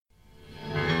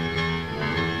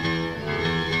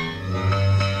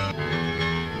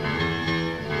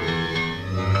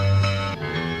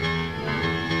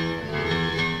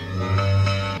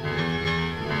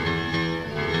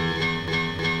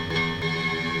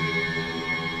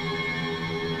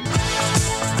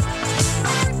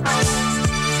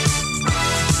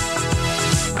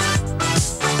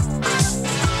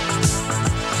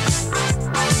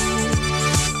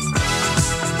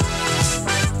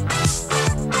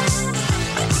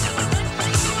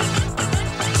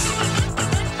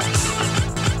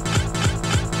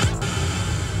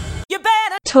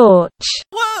Torch.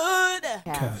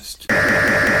 Cast.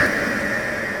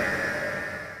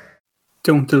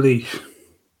 Don't delete.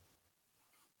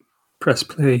 Press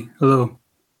play. Hello.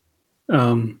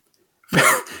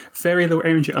 Very low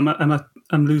energy.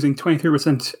 I'm losing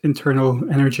 23% internal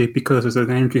energy because there's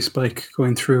an energy spike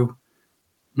going through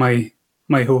my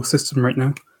whole system right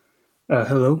now.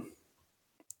 Hello.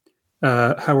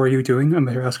 How are you doing? I'm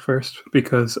going to ask first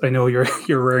because I know you're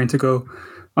raring to go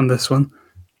on this one.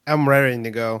 I'm raring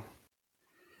to go.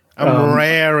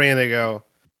 Raring to go.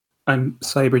 I'm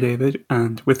Cyber David,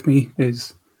 and with me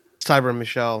is Cyber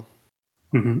Michelle.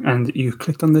 Mm-hmm. And you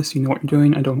clicked on this, you know what you're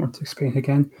doing. I don't want to explain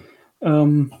again.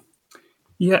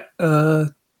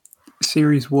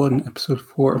 Series 1, Episode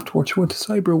 4 of Torchwood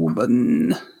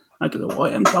Cyberwoman. I don't know why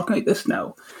I'm talking like this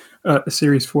now.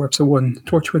 Series 4, Episode 1,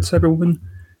 Torchwood Cyberwoman.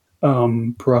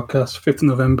 Broadcast 5th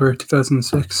November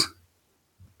 2006.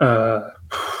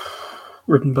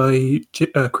 Written by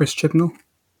Chris Chibnall.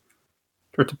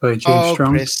 Directed by James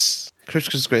Strong.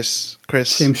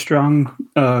 Chris. James Strong,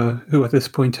 who at this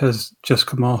point has just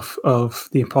come off of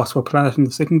The Impossible Planet in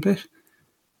the second bit.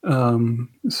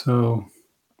 So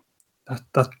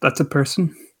that's a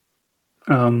person.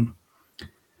 Someone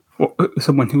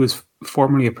who is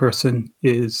formerly a person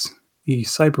is the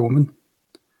Cyberwoman.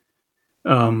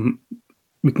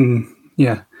 We can,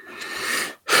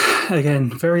 again,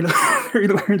 very low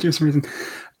energy for some reason.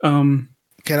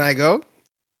 Can I go?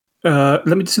 Let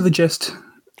me just do the gist.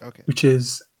 Okay. Which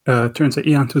is, turns out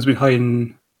Ianto has been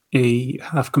hiding a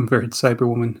half-converted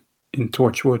Cyberwoman in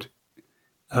Torchwood,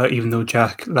 even though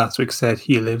Jack last week said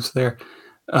he lives there.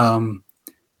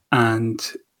 And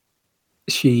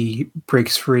she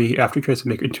breaks free after he tries to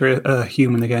make her into a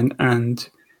human again, and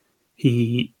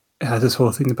he has this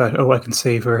whole thing about, I can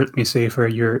save her, let me save her,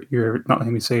 you're not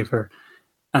letting me save her.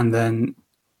 And then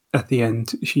at the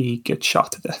end, she gets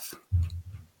shot to death.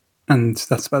 And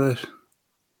that's about it.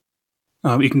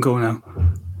 You can go now.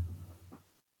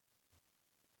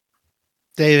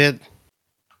 David.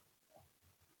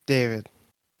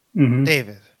 Mm-hmm.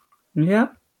 David. Yeah.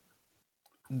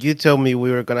 You told me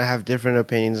we were going to have different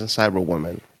opinions on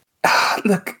Cyberwoman.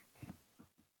 Look.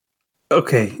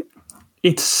 Okay.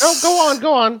 It's... Oh,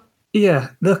 go on. Yeah,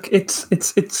 look, it's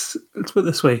let's put it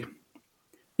this way.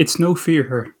 It's no fear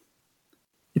her.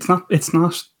 It's not like it's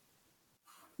not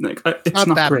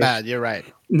that great. Bad, you're right.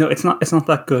 No, it's not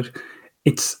that good.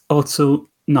 It's also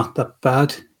not that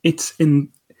bad. It's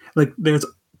in, like, there's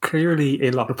clearly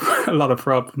a lot of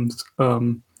problems.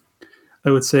 I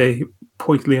would say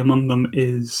pointedly among them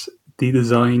is the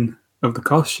design of the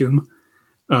costume,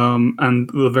 and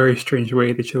the very strange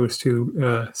way they chose to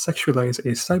sexualize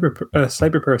a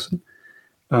cyber person.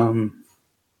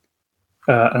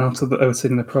 And also, I would say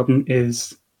the problem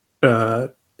is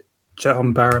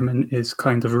John Barrowman is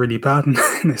kind of really bad in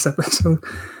this episode.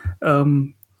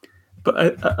 But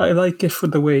I like it for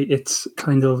the way it's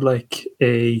kind of like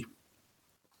I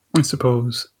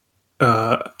suppose,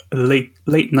 late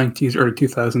 90s, early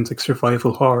 2000s, like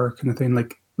survival horror kind of thing,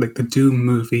 like the Doom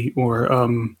movie, or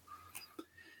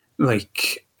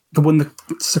like the one that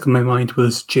stuck in my mind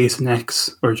was Jason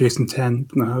X or Jason 10.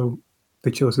 You know how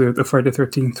they chose the Friday the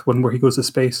 13th one where he goes to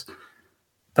space.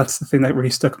 That's the thing that really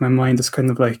stuck in my mind. It's kind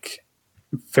of like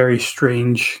very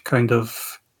strange, kind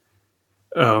of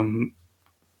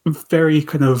very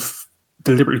kind of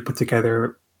deliberately put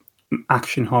together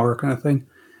action horror kind of thing.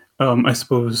 I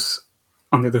suppose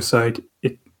on the other side,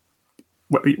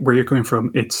 where you're coming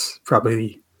from, it's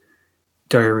probably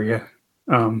diarrhea.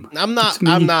 I'm not.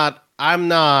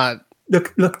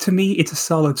 Look. To me, it's a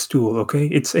solid stool. Okay,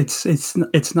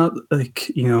 it's not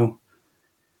like,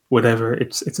 whatever.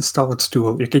 It's a solid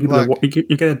stool. You get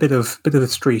a bit of a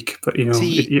streak, but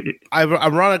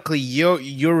ironically,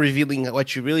 you're revealing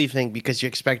what you really think because you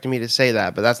expected me to say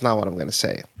that, but that's not what I'm going to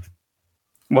say.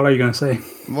 What are you going to say?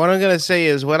 What I'm going to say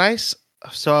is, when I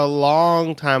saw a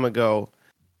long time ago,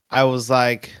 I was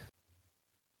like,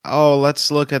 oh,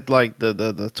 let's look at like the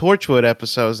Torchwood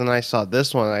episodes, and I saw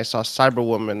this one, and I saw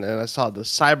Cyberwoman, and I saw the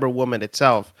Cyberwoman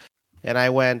itself, and I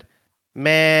went,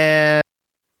 man,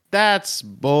 that's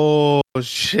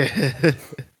bullshit.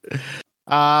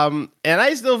 And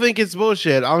I still think it's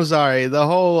bullshit. I'm sorry. The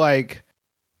whole, like,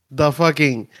 the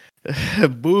fucking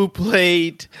boo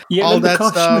plate, all that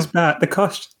stuff. The costume is bad. The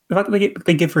fact that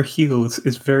they give her heels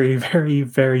is very, very,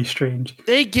 very strange.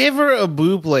 They give her a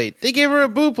boo plate.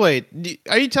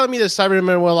 Are you telling me the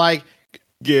Cybermen were like,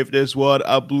 give this one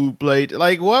a blue plate?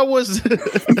 Like, what was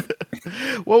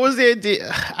what was the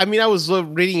idea? I mean, I was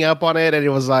reading up on it, and it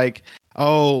was like,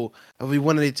 oh, we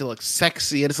wanted it to look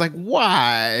sexy, and it's like,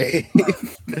 why?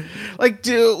 Like,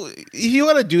 dude, if you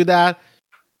want to do that,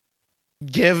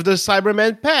 give the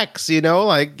Cybermen pecs,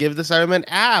 like give the Cybermen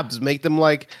abs, make them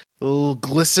like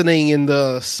glistening in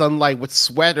the sunlight with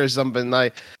sweat or something.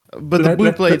 Like, but the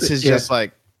boot plates is just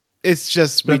like, it's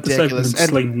just ridiculous. And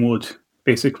sling wood,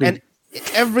 basically. And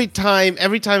every time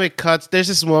it cuts,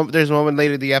 there's a moment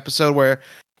later in the episode where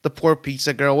the poor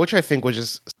pizza girl, which I think was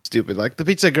just stupid, like the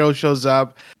pizza girl shows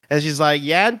up and she's like,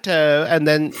 Yanto, and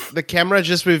then the camera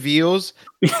just reveals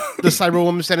the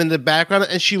Cyberwoman standing in the background,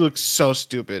 and she looks so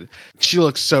stupid. She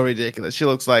looks so ridiculous. She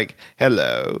looks like,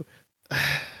 hello.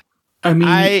 I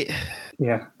mean,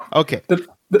 okay.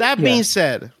 That being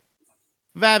said,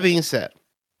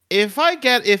 if I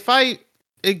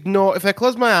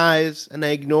close my eyes and I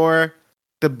ignore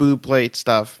the boot plate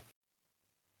stuff,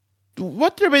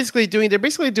 what they're basically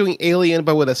doing Alien,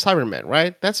 but with a Cyberman,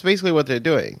 right? That's basically what they're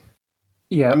doing.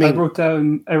 Yeah, I wrote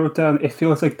down. It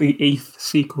feels like the 8th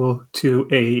sequel to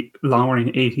a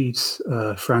long-running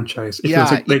 80s franchise. It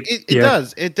feels like it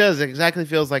does. It does exactly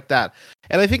feels like that.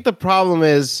 And I think the problem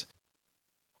is,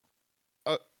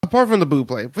 apart from the boot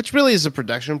plate, which really is a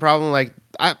production problem, like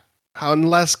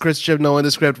unless Chris Chibnall in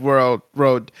the script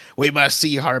wrote, "We must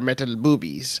see her metal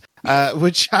boobies,"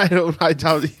 which I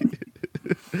doubt.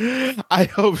 I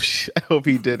hope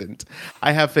he didn't.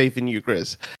 I have faith in you,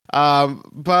 Chris.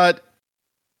 But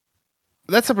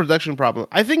that's a production problem.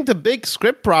 I think the big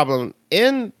script problem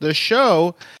in the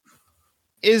show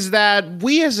is that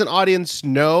we as an audience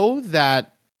know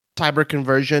that cyber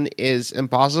conversion is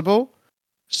impossible.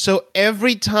 So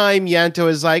every time Yanto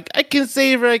is like, I can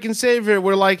save her,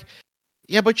 we're like,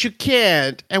 yeah, but you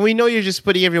can't. And we know you're just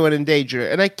putting everyone in danger.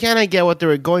 And I get what they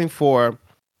were going for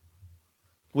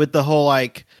with the whole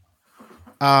like,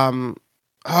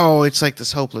 it's like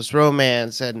this hopeless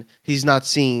romance, and he's not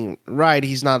seeing right,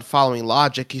 he's not following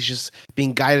logic, he's just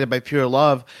being guided by pure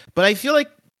love. But I feel like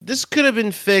this could have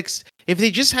been fixed if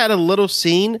they just had a little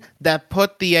scene that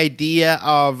put the idea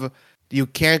of you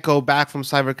can't go back from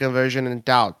cyber conversion in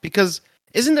doubt. Because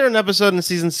isn't there an episode in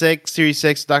season 6, series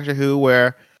 6, Doctor Who,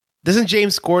 where doesn't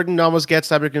James Corden almost get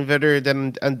cyber converted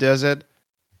and undoes it?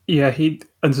 Yeah, he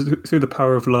through the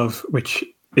power of love, which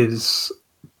is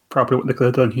probably what they could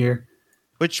have done here.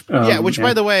 Which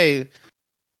by the way,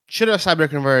 should have cyber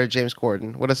converted James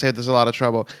Corden. Would have saved us a lot of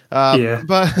trouble.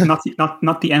 But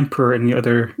not the Emperor in the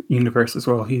other universe as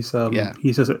well. He's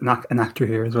just an actor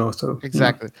here as well. So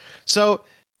exactly. So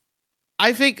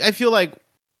I feel like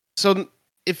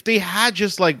if they had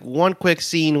just like one quick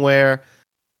scene where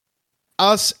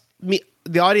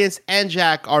the audience and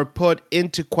Jack are put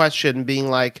into question,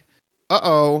 being like,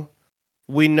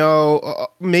 we know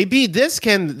maybe she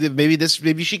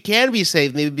can be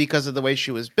saved, maybe because of the way she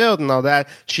was built and all that,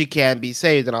 she can be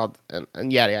saved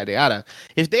and yada yada yada.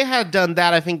 If they had done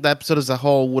that, I think the episode as a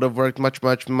whole would have worked much,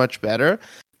 much, much better.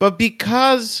 But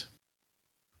because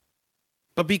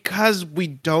we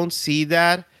don't see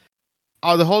that,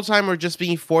 the whole time we're just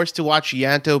being forced to watch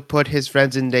Yanto put his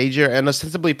friends in danger and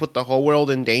ostensibly put the whole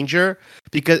world in danger,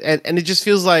 because and it just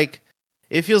feels like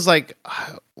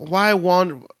why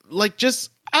one, like,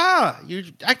 just you're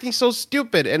acting so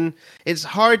stupid, and it's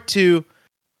hard to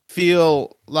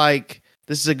feel like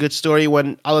this is a good story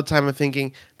when all the time I'm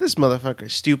thinking this motherfucker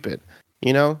is stupid,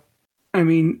 I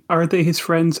mean, are they his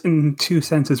friends in two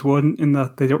senses? One, in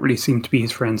that they don't really seem to be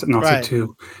his friends, and also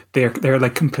two, they're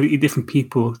like completely different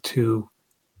people to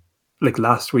like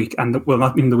last week, and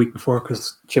not even the week before,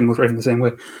 because Jim was writing the same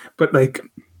way. But like,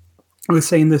 I was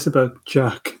saying this about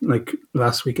Jack like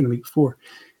last week and the week before.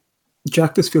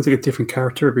 Jack just feels like a different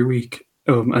character every week.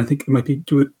 I think it might be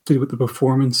to do with the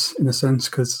performance in a sense,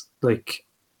 because like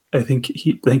I think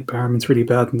Barrowman's really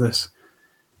bad in this.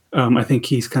 I think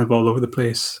he's kind of all over the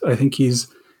place. I think he's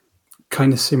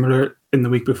kind of similar in the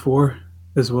week before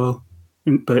as well,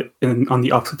 but on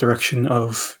the opposite direction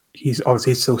of he's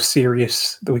so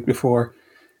serious the week before,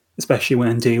 especially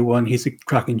when day one he's like,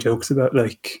 cracking jokes about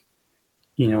like,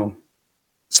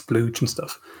 splooge and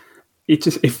stuff. It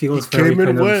feels very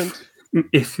kind of.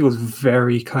 It feels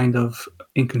very kind of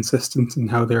inconsistent in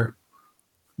how they're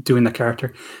doing the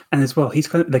character, and as well, he's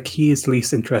kind of like he is the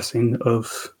least interesting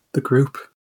of the group.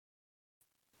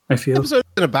 I feel episode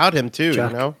about him too,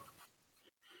 Jack.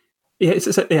 Yeah,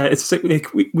 it's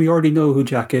like we already know who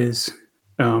Jack is.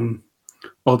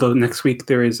 Although next week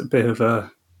there is a bit of a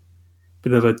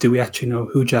do we actually know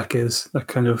who Jack is? That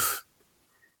kind of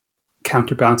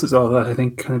counterbalances all that. I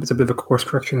think kind of it's a bit of a course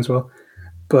correction as well,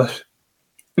 but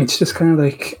it's just kind of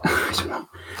like I don't know.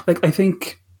 Like I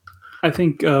think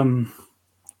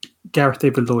Gareth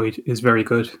David Lloyd is very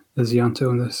good as Yanto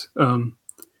in this.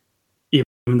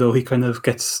 Even though he kind of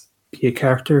gets be a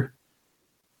character,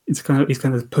 he's kind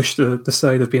of pushed to the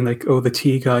side of being like, the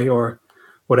tea guy or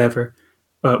whatever.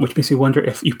 which makes me wonder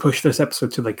if you push this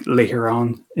episode to like later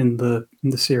on in the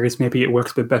series, maybe it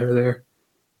works a bit better there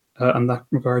in that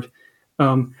regard.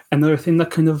 Another thing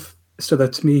that kind of stood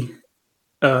out to me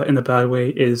in a bad way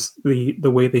is the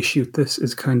way they shoot this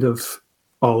is kind of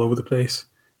all over the place.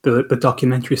 The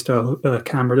documentary style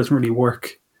camera doesn't really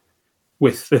work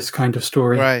with this kind of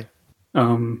story, Right.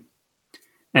 and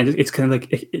it's kind of like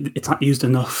it's not used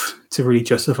enough to really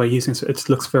justify using it. So it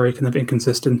looks very kind of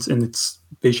inconsistent in its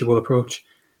visual approach.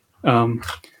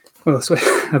 Well, so I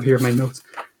have here my notes.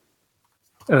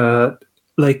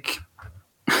 Like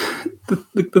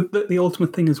the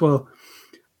ultimate thing as well.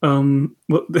 Well,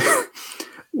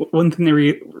 one thing I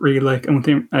really like, and one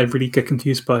thing I really get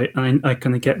confused by, and I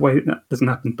kind of get why that doesn't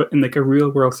happen, but in like a real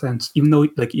world sense, even though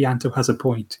like Ianto has a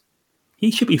point,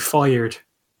 he should be fired,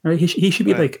 right? He should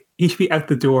be like he should be out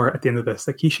the door at the end of this.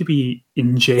 Like he should be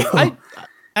in jail. I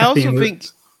also think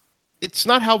it's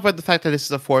not helped by the fact that this is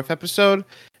the 4th episode,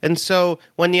 and so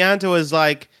when Ianto is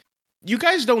like, "You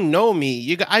guys don't know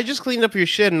me. I just cleaned up your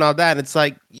shit and all that," it's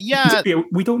like, yeah,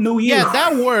 we don't know you. Yeah,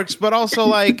 that works, but also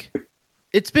like,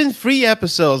 it's been 3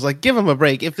 episodes. Like, give him a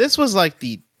break. If this was like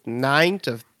the 9th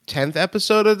to 10th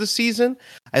episode of the season,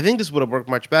 I think this would have worked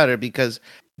much better, because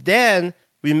then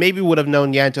we maybe would have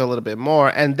known Ianto a little bit more.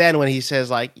 And then when he says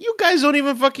like, "You guys don't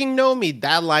even fucking know me,"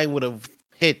 that line would have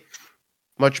hit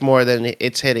much more than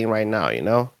it's hitting right now, you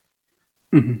know?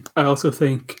 Mm-hmm. I also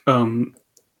think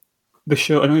the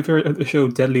show, I don't know if you've heard of the show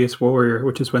Deadliest Warrior,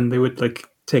 which is when they would like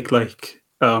take like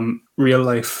real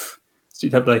life, so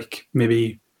you'd have like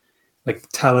maybe like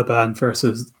Taliban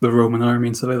versus the Roman army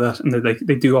and stuff like that, and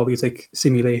they do all these like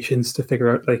simulations to figure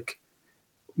out like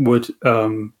would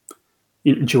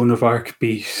Joan of Arc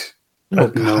beat I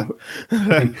don't know.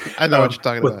 I know what you're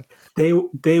talking about.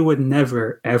 They would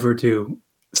never ever do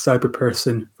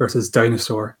Cyberperson versus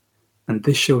Dinosaur, and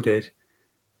this show did.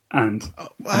 And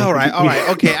all right,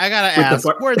 okay. I gotta ask,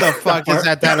 where the fuck does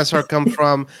that dinosaur come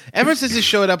from? Ever since it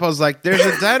showed up, I was like, "There's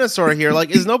a dinosaur here."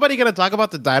 Like, is nobody gonna talk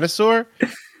about the dinosaur?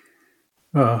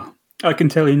 I can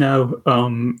tell you now.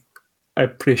 I'm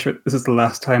pretty sure this is the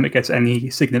last time it gets any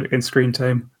significant screen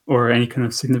time or any kind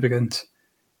of significant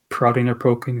prodding or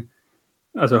poking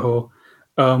as a whole.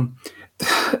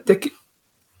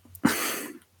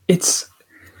 It's.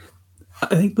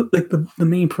 I think like the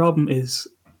main problem is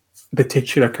the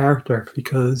titular character,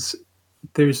 because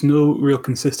there's no real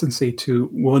consistency to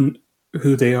one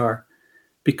who they are,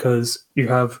 because you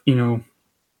have I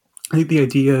think the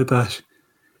idea that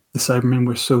the Cybermen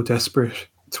were so desperate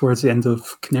towards the end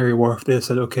of Canary Wharf, they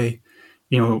said, okay,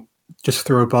 just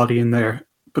throw a body in there,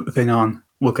 put the thing on,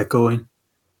 we'll get going.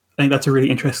 I think that's a really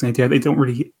interesting idea. They don't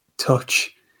really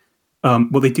touch.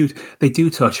 Well, they do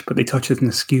touch, but they touch as an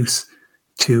excuse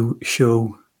to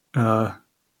show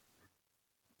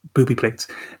booby plates,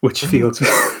 which feels,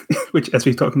 which as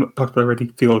we talked about already,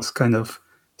 feels kind of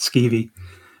skeevy.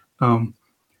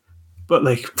 But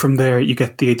like from there, you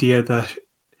get the idea that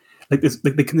like this,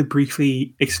 like they kind of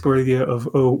briefly explore the idea of,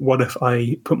 oh, what if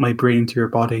I put my brain into your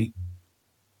body?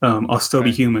 I'll still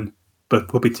be human,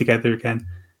 but we'll be together again.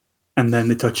 And then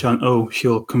they touch on, oh,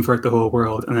 she'll convert the whole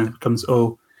world, and then it becomes,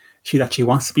 oh, she actually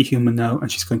wants to be human now,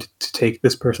 and she's going to take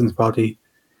this person's body.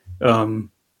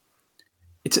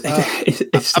 It's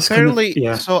apparently kind of,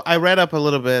 yeah. So I read up a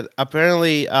little bit.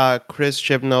 Apparently, Chris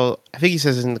Chibnall, I think he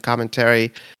says in the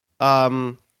commentary,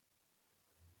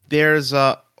 there's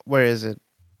where is it?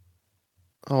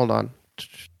 Hold on.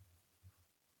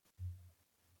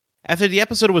 After the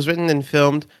episode was written and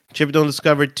filmed, Chibnall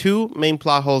discovered 2 main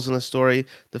plot holes in the story.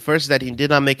 The first is that he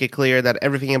did not make it clear that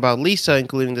everything about Lisa,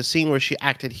 including the scene where she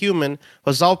acted human,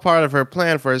 was all part of her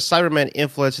plan for a Cyberman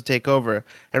influence to take over,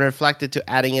 and reflected to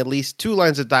adding at least 2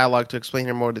 lines of dialogue to explain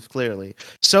her motive clearly.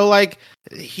 So, like,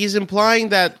 he's implying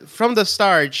that from the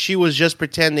start, she was just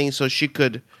pretending so she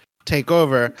could take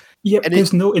over. Yeah, and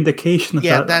there's no indication of that.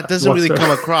 Yeah, that doesn't really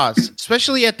come across,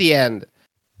 especially at the end.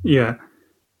 Yeah.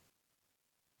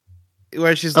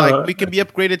 Where she's like, we can be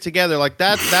upgraded together. Like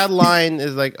that line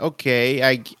is like,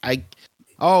 okay,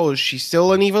 oh, she's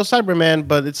still an evil Cyberman,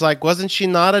 but it's like, wasn't she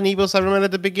not an evil Cyberman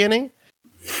at the beginning?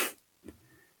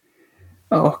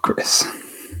 Oh, Chris.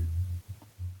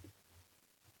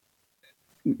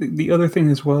 The other thing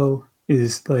as well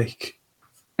is like,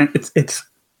 and it's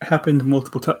happened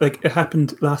multiple times. Like it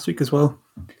happened last week as well,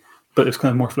 but it's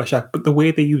kind of more fleshed out. But the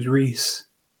way they use Reese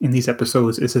in these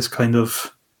episodes is this kind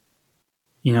of,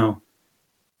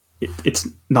 it's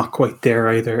not quite there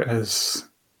either as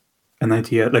an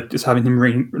idea. Like just having him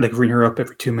ring her up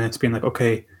every 2 minutes, being like,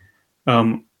 "Okay,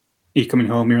 are you coming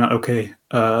home? You're not okay.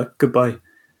 Goodbye."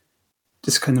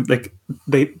 Just kind of like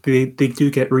they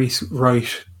do get Reese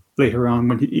right later on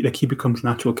when he becomes an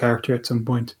actual character at some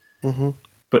point. Mm-hmm.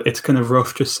 But it's kind of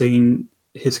rough just seeing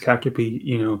his character be,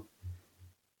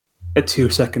 a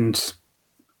 2-second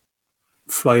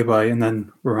flyby, and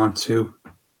then we're on to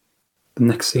the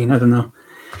next scene. I don't know.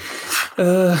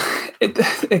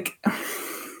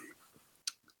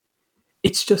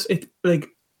 It's just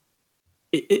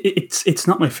it's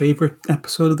not my favorite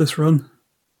episode of this run.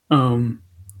 I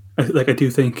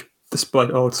do think,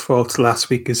 despite all its faults, last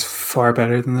week is far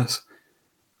better than this.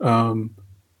 And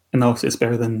also it's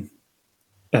better than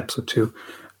episode 2.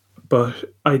 But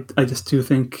I just do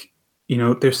think,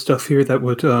 there's stuff here that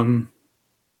would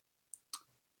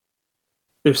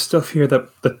there's stuff here that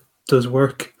does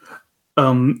work.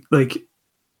 Like,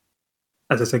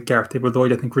 as I said, Gareth David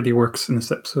Lloyd I think really works in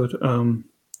this episode. And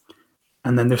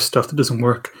then there's stuff that doesn't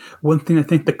work. One thing I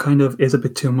think that kind of is a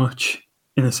bit too much,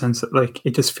 in the sense that, like,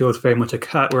 it just feels very much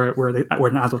like where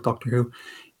an adult Doctor Who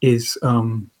is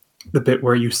the bit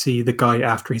where you see the guy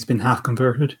after he's been half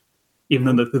converted.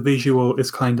 Even though the visual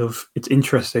is it's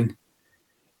interesting,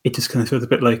 it just kind of feels a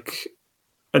bit like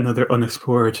another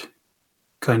unexplored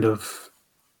kind of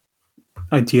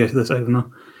idea to this. I don't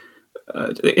know.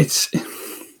 It's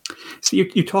so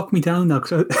you talk me down now,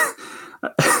 because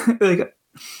like,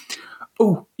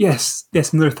 oh yes,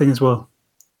 another thing as well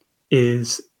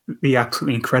is the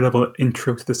absolutely incredible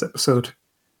intro to this episode,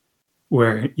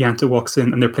 where Yanta walks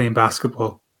in and they're playing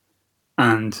basketball,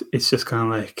 and it's just kind of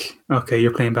like, okay,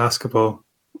 you're playing basketball.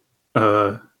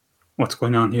 What's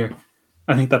going on here?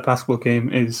 I think that basketball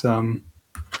game is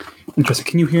interesting.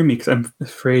 Can you hear me? Because I'm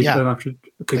afraid that I'm after.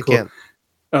 Okay, cool.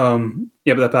 But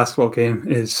that basketball game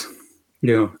is,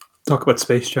 talk about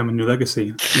Space Jam and New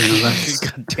Legacy.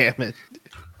 God damn it!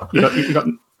 You got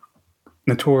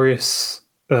Notorious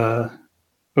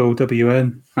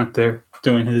OWN out there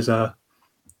doing his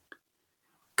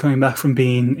coming back from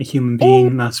being a human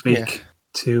being last week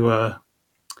to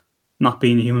not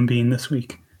being a human being this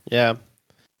week. Yeah.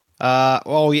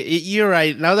 Well, you're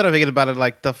right. Now that I'm thinking about it,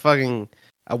 like, the fucking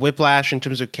Whiplash in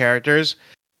terms of characters,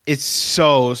 it's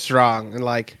so strong. And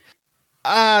like,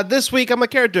 this week I'm a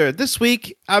character. This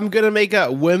week I'm gonna make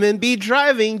a women be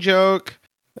driving joke,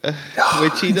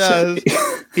 which he does.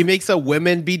 He makes a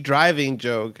women be driving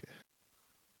joke.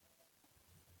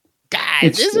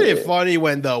 Guys, isn't it funny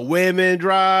when the women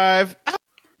drive?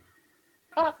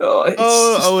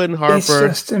 Owen Harper. It's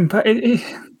just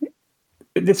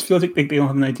this feels like they don't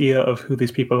have an idea of who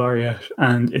these people are yet,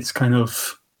 and it's kind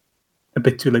of a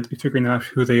bit too late to be figuring out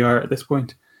who they are at this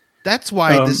point. That's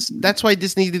why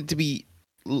this needed to be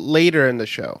later in the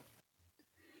show.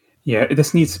 Yeah,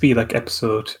 this needs to be like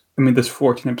episode. I mean, there's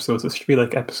 14 episodes. This should be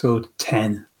like episode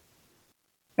 10,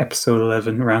 episode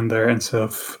 11, around there, instead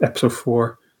of episode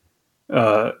 4.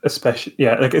 Especially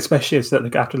it's that,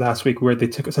 like, after last week, where they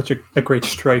took such a great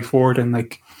stride forward, and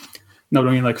like not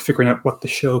only like figuring out what the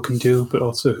show can do, but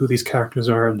also who these characters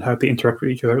are and how they interact with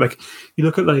each other. Like, you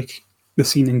look at like the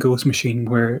scene in Ghost Machine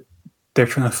where they're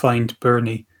trying to find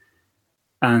Bernie,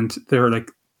 and they're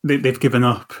like they've given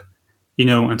up,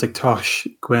 and it's like Tosh,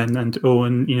 Gwen, and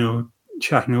Owen,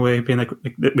 chatting away, being like,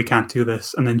 we can't do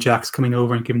this, and then Jack's coming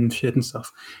over and giving them shit and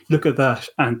stuff. Look at that,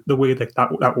 and the way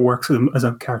that works with them as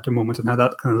a character moment, and how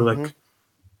that kind of like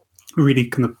really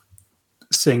kind of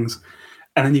sings.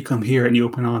 And then you come here and you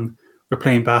open on, we're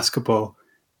playing basketball,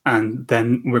 and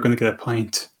then we're going to get a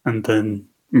pint, and then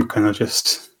we're kind of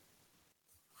just,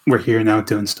 we're here now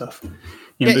doing stuff.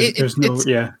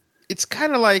 It's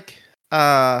kind of like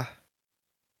I'm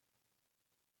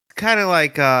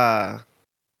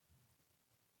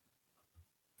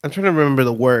trying to remember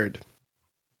the word.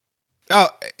 Oh,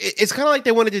 it's kind of like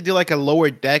they wanted to do like a Lower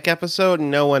Deck episode,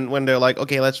 and when they're like,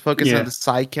 okay, let's focus on the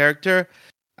side character.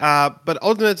 But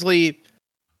ultimately,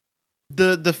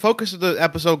 the focus of the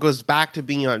episode goes back to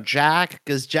being on Jack,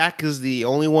 because Jack is the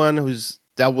only one who's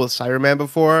dealt with Cyberman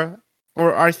before,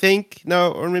 or I think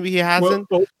or maybe he hasn't.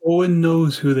 Well, Owen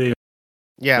knows who they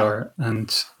are,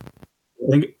 and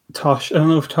I think Tosh. I don't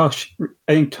know if Tosh.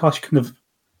 I think Tosh kind of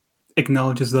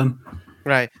acknowledges them.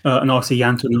 Right. And obviously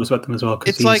Yanto knows about them as well.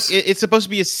 It's like it's supposed to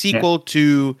be a sequel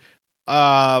to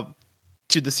the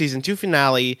season 2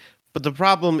 finale, but the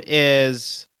problem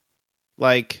is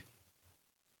that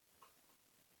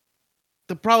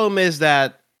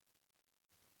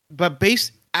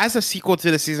based as a sequel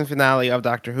to the season finale of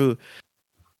Doctor Who,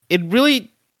 it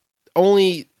really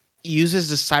only uses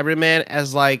the Cyberman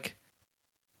as like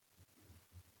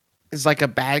a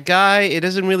bad guy. It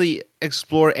doesn't really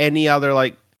explore any other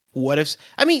like what ifs.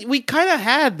 I mean, we kind of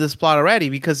had this plot already,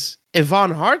 because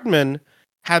Yvonne Hartman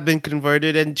had been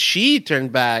converted and she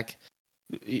turned back,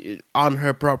 on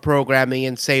her programming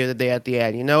and save the day at the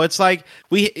end. You know, it's like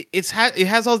it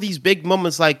has all these big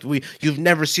moments like you've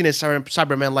never seen a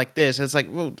Cyberman like this. It's like,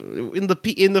 well, in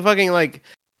the fucking like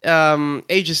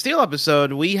Age of Steel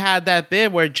episode, we had that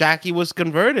bit where Jackie was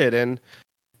converted, and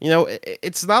you know,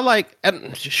 it's not like,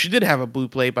 and she did have a blue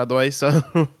plate, by the way. So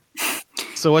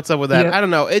so what's up with that? Yeah. I don't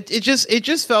know. It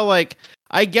just felt like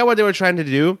I get what they were trying to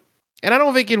do, and I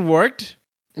don't think it worked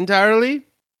entirely.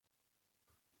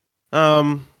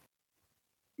 But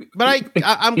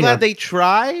I'm glad they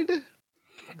tried.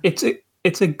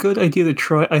 It's a good idea to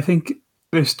try. I think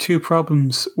there's two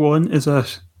problems. One is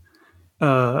that,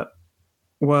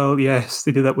 well, yes,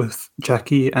 they did that with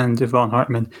Jackie and Yvonne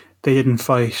Hartman. They didn't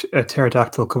fight a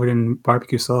pterodactyl covered in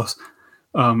barbecue sauce.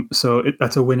 So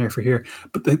that's a winner for here.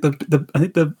 But I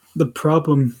think the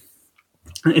problem,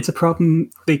 and it's a problem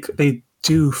they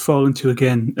do fall into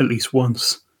again at least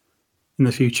once in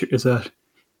the future, is that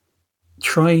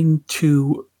trying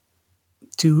to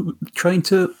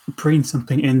bring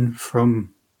something in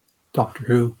from Doctor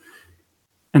Who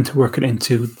and to work it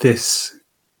into this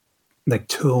like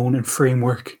tone and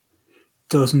framework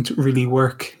doesn't really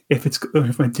work if it's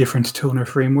a different tone or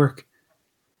framework.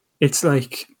 It's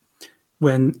like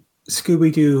when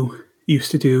Scooby-Doo used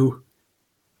to do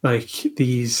like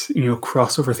these, you know,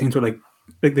 crossover things where like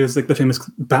there's like the famous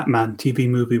Batman TV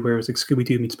movie where it was like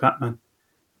Scooby-Doo meets Batman.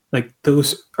 Like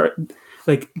those are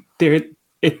like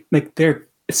they're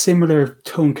similar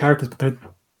tone characters, but they're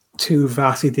two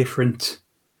vastly different,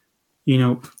 you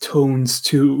know, tones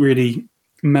to really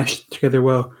mesh together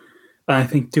well. And I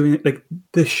think doing it like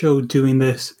this show, doing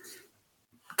this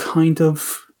kind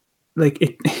of like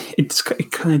it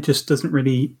kind of just doesn't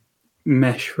really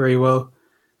mesh very well.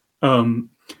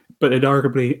 But it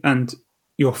arguably, and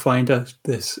you'll find out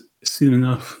this soon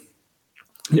enough,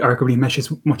 it arguably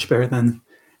meshes much better than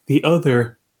the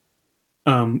other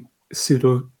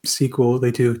pseudo sequel they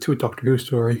do to a Doctor Who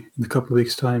story in a couple of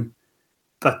weeks' time.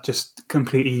 That just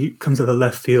completely comes out of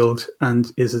left field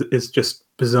and is just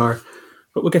bizarre.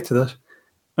 But we'll get to that.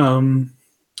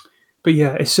 But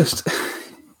yeah, it's just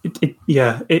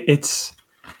it's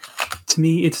to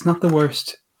me it's not the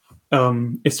worst.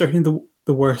 It's certainly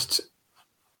the worst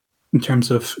in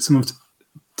terms of some of its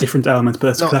different elements, but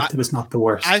as collective, it's not the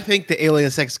worst. I think the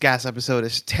Alien Sex Gas episode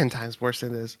is 10 times worse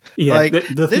than this. Yeah, like,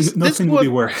 nothing will be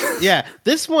worse. Yeah,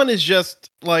 this one is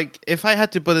just like, if I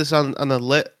had to put this on a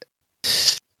list,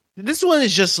 this one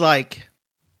is just like,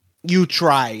 you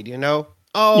tried, you know?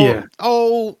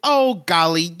 Oh,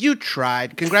 golly, you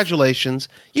tried. Congratulations.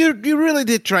 You really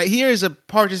did try. Here's a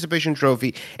participation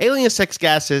trophy. Alien Sex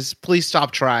Gases, please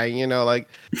stop trying, you know, like,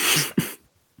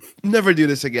 never do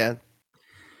this again.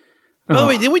 By the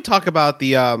way, didn't we talk about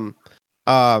the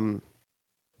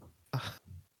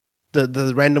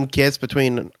random kiss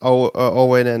between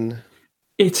Owen and?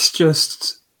 It's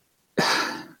just,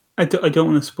 I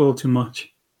don't want to spoil too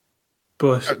much,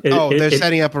 but they're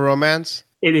setting up a romance.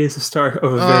 It is the start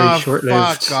of a very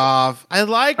short-lived. Fuck off! I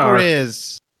like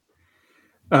Riz.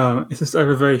 It's the start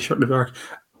of a very short-lived arc.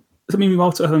 Something we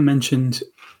also haven't mentioned,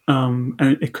 and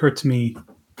it occurred to me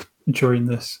during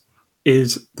this,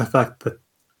 is the fact that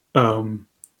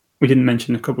we didn't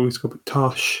mention a couple of weeks ago, but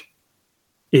Tosh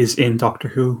is in Doctor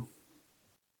Who.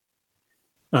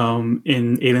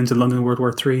 In Aliens in London World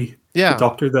War III. Yeah. The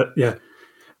doctor that, yeah.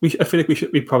 I feel like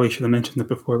we probably should have mentioned it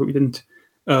before, but we didn't.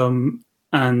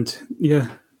 And yeah,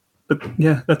 but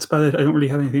yeah, that's about it. I don't really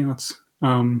have anything else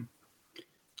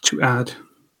to add.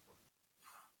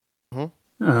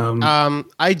 Mm-hmm.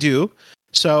 I do.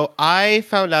 So I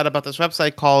found out about this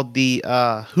website called the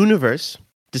Whoniverse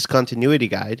Discontinuity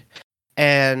Guide,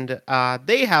 and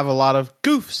they have a lot of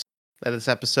goofs that this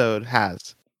episode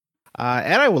has.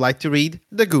 And I would like to read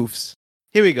the goofs.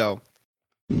 Here we go.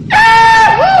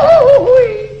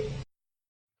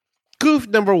 Goof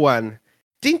number 1.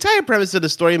 The entire premise of the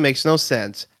story makes no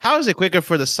sense. How is it quicker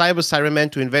for the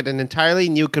Cybermen to invent an entirely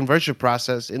new conversion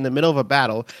process in the middle of a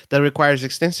battle that requires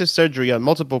extensive surgery on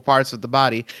multiple parts of the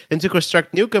body than to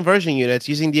construct new conversion units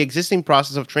using the existing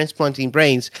process of transplanting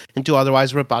brains into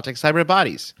otherwise robotic cyber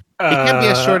bodies? It can't be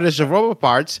a shortage of robot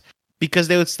parts because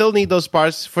they would still need those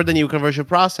parts for the new conversion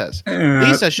process.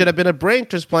 Lisa should have been a brain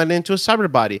transplanted into a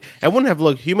cyber body and wouldn't have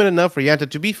looked human enough for Yanta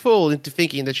to be fooled into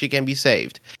thinking that she can be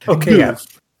saved. Okay, yeah.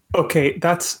 Okay,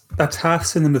 that's half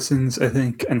CinemaSins, I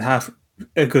think, and half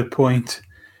a good point.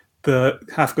 The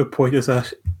half good point is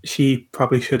that she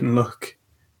probably shouldn't look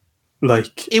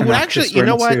like it would actually. You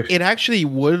know what? It actually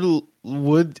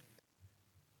would.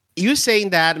 You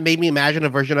saying that made me imagine a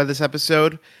version of this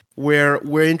episode where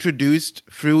we're introduced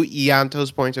through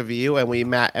Ianto's point of view, and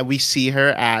we see her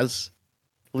as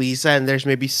Lisa, and there's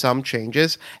maybe some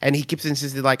changes, and he keeps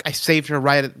insisting like, I saved her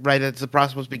right as the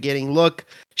process was beginning. Look,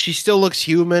 she still looks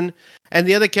human, and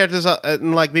the other characters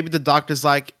like maybe the doctor's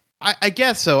like, I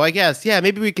guess so, I guess, yeah,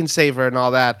 maybe we can save her and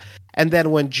all that. And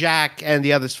then when Jack and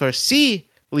the others first see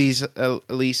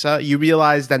Lisa, you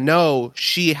realize that no,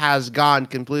 she has gone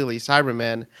completely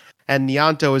Cyberman, and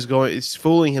Nyanto is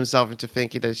fooling himself into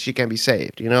thinking that she can be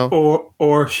saved. You know,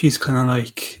 or she's kind of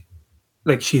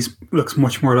like she's looks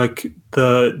much more like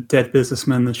the dead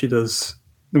businessman than she does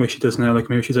the way she does now. Like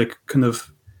maybe she's like kind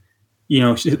of,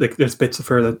 she's like there's bits of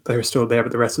her that are still there,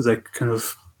 but the rest is like kind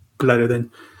of blended in.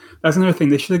 That's another thing.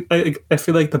 They should. I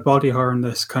feel like the body horror in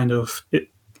this kind of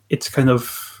it's kind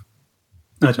of,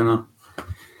 I don't know.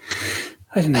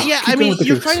 Yeah, I mean,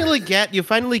 you finally get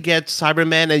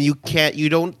Cyberman, and you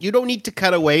don't need to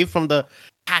cut away from the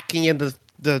hacking and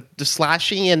the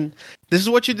slashing, and this is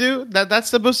what you do.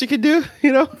 That's the most you can do.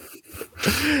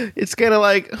 It's kind of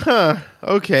like,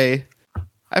 okay.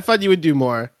 I thought you would do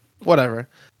more. Whatever.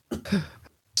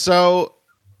 So,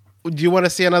 do you want to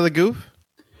see another goof?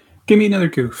 Give me another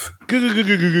goof.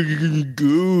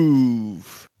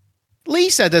 Goof.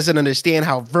 Lisa doesn't understand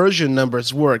how version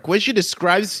numbers work when she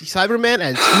describes Cyberman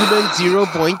as Human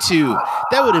 0.2.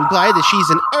 That would imply that she's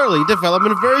an early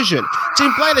development version. To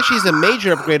imply that she's a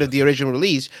major upgrade of the original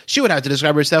release, she would have to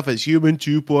describe herself as Human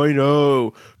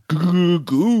 2.0.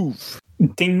 Goof.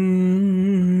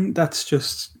 Ding. This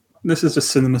is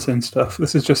just CinemaSin stuff.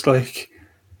 This is just like,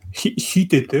 he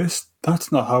did this.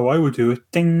 That's not how I would do it.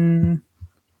 Ding.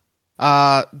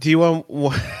 Do you want...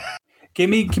 Give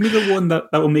me the one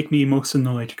that will make me most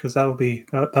annoyed, because that'll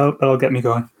get me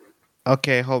going.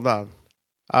 Okay, hold on.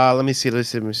 Let me see.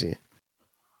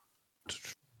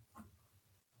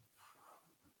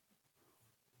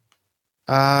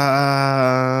 All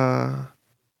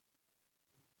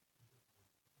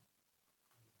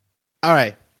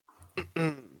right.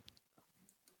 I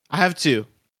have two.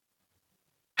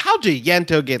 How did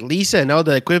Yanto get Lisa and all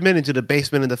the equipment into the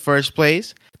basement in the first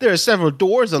place? There are several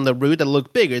doors on the route that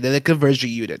look bigger than a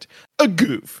conversion unit. A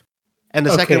goof. And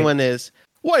the second one is,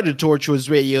 why do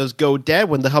Torchwood's radios go dead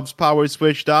when the hub's power is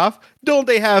switched off? Don't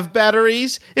they have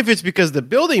batteries? If it's because the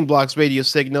building blocks radio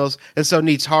signals and so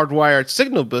needs hardwired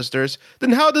signal boosters,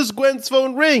 then how does Gwen's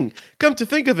phone ring? Come to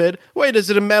think of it, why does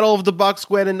the metal of the box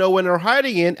Gwen and Owen are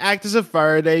hiding in act as a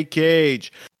Faraday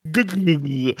cage?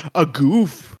 A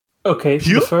goof. Okay,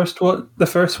 so the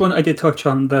first one I did touch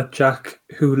on, that Jack,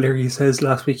 who Larry says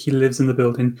last week he lives in the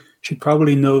building, should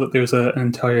probably know that there's an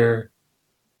entire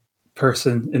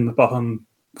person in the bottom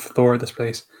floor of this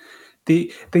place.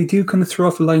 They do kind of throw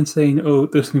off a line saying, oh,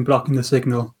 there's something blocking the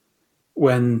signal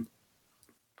when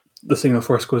the signal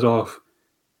first goes off.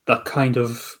 That kind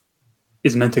of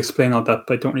is meant to explain all that,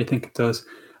 but I don't really think it does.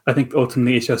 I think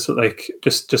ultimately it's just like,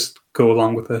 just go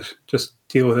along with it. Just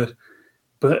deal with it.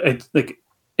 But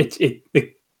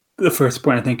the first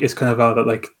point I think is kind of out that,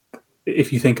 like,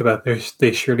 if you think about it,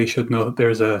 they surely should know that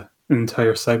there's an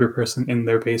entire cyber person in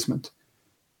their basement,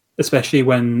 especially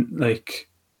when like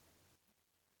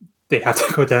they have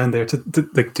to go down there to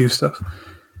like do stuff.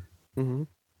 Mm-hmm.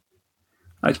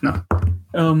 I don't know.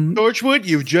 Torchwood,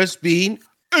 you've just been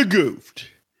a goofed.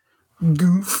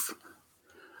 Goof.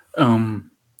 We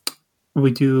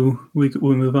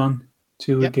move on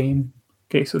to a game.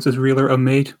 Okay, so this is Real or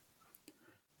Unmade.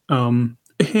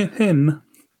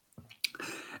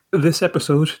 This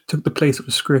episode took the place of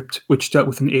a script which dealt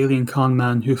with an alien con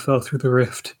man who fell through the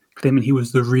rift, claiming he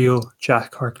was the real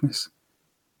Jack Harkness,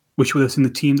 which would have seen the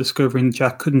team discovering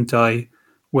Jack couldn't die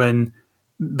when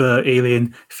the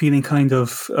alien, feeling kind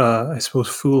of, I suppose,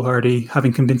 foolhardy,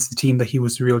 having convinced the team that he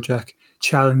was the real Jack,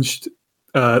 challenged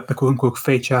the quote-unquote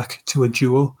fake Jack to a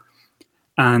duel,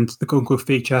 and the quote-unquote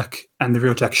fake Jack and the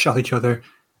real Jack shot each other,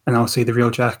 and obviously the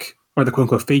real Jack, or the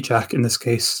quote-unquote fake Jack in this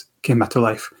case, came back to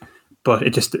life. But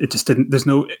it just didn't. There's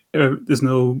no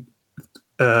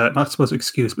not supposed to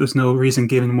excuse, but there's no reason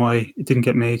given why it didn't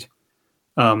get made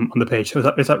on the page.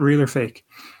 So is that real or fake?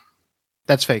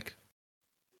 That's fake.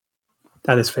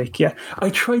 That is fake. Yeah, I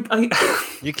tried.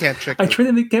 You can't trick. I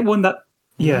tried to get one that.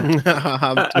 Yeah,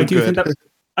 I do think that.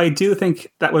 I do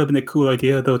think that would have been a cool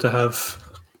idea, though, to have.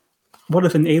 What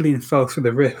if an alien fell through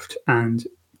the rift and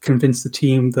convinced the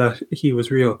team that he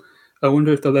was real? I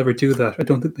wonder if they'll ever do that. I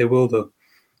don't think they will, though.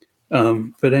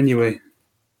 But anyway,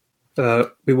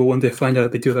 we will one day find out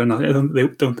if they do that or not. I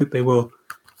don't think they will,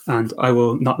 and I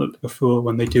will not look like a fool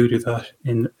when they do that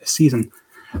in a season.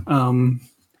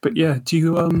 But yeah, do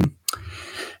you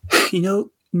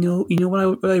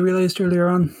what I realized earlier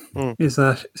on is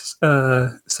that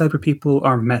cyber people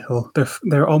are metal.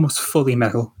 They're almost fully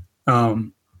metal.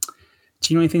 Do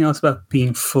you know anything else about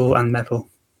being full and metal?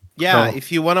 Yeah, Oh.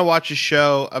 if you want to watch a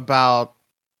show about,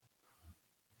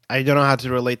 I don't know how to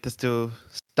relate this to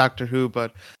Doctor Who,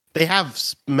 but they have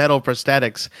metal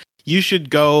prosthetics. You should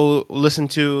go listen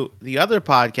to the other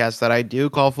podcast that I do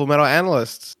called Full Metal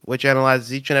Analysts, which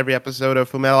analyzes each and every episode of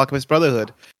Full Metal Alchemist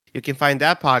Brotherhood. You can find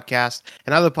that podcast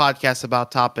and other podcasts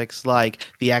about topics like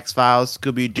the X-Files,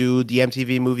 Scooby-Doo, the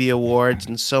MTV Movie Awards,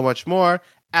 and so much more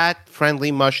at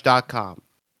friendlymush.com.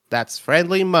 That's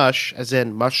friendlymush, as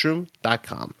in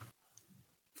mushroom.com.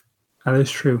 That is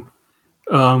true.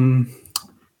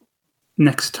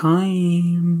 Next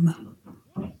time.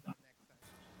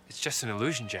 It's just an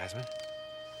illusion, Jasmine.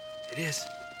 It is.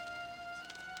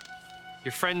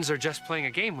 Your friends are just playing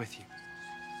a game with you.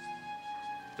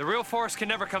 The real Forrest can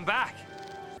never come back.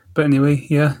 But anyway,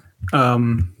 yeah.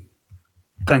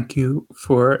 Thank you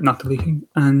for not deleting,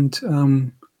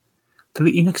 and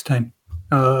delete you next time.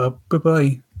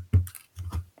 Bye-bye.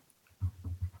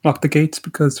 Lock the gates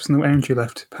because there's no energy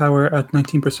left. Power at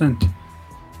 19%.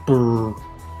 Brr.